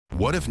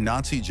What if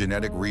Nazi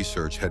genetic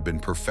research had been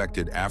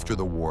perfected after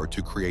the war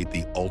to create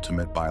the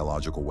ultimate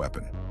biological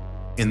weapon?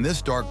 In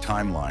this dark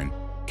timeline,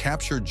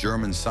 captured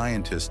German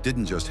scientists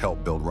didn't just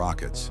help build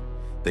rockets.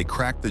 They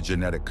cracked the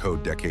genetic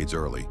code decades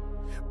early.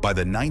 By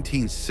the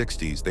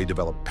 1960s, they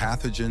developed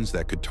pathogens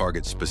that could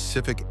target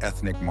specific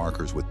ethnic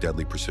markers with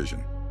deadly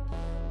precision.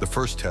 The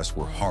first tests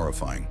were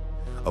horrifying.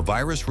 A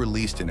virus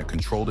released in a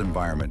controlled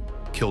environment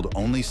killed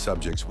only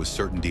subjects with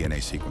certain DNA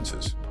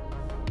sequences.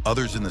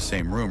 Others in the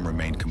same room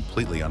remained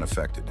completely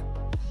unaffected.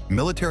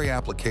 Military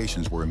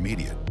applications were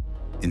immediate.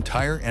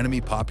 Entire enemy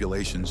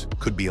populations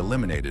could be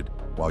eliminated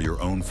while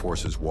your own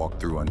forces walked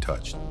through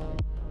untouched.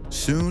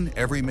 Soon,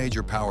 every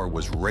major power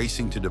was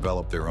racing to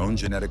develop their own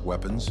genetic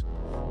weapons.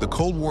 The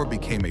Cold War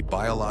became a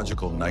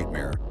biological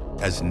nightmare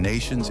as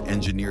nations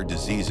engineered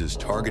diseases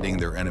targeting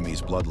their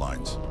enemies'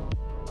 bloodlines.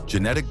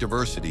 Genetic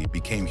diversity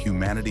became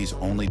humanity's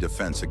only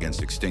defense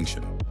against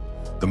extinction.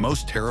 The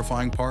most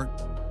terrifying part?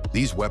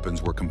 These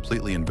weapons were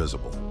completely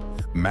invisible.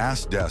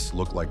 Mass deaths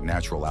looked like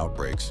natural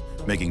outbreaks,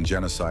 making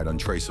genocide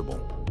untraceable.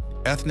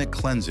 Ethnic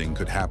cleansing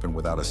could happen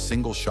without a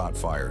single shot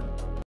fired,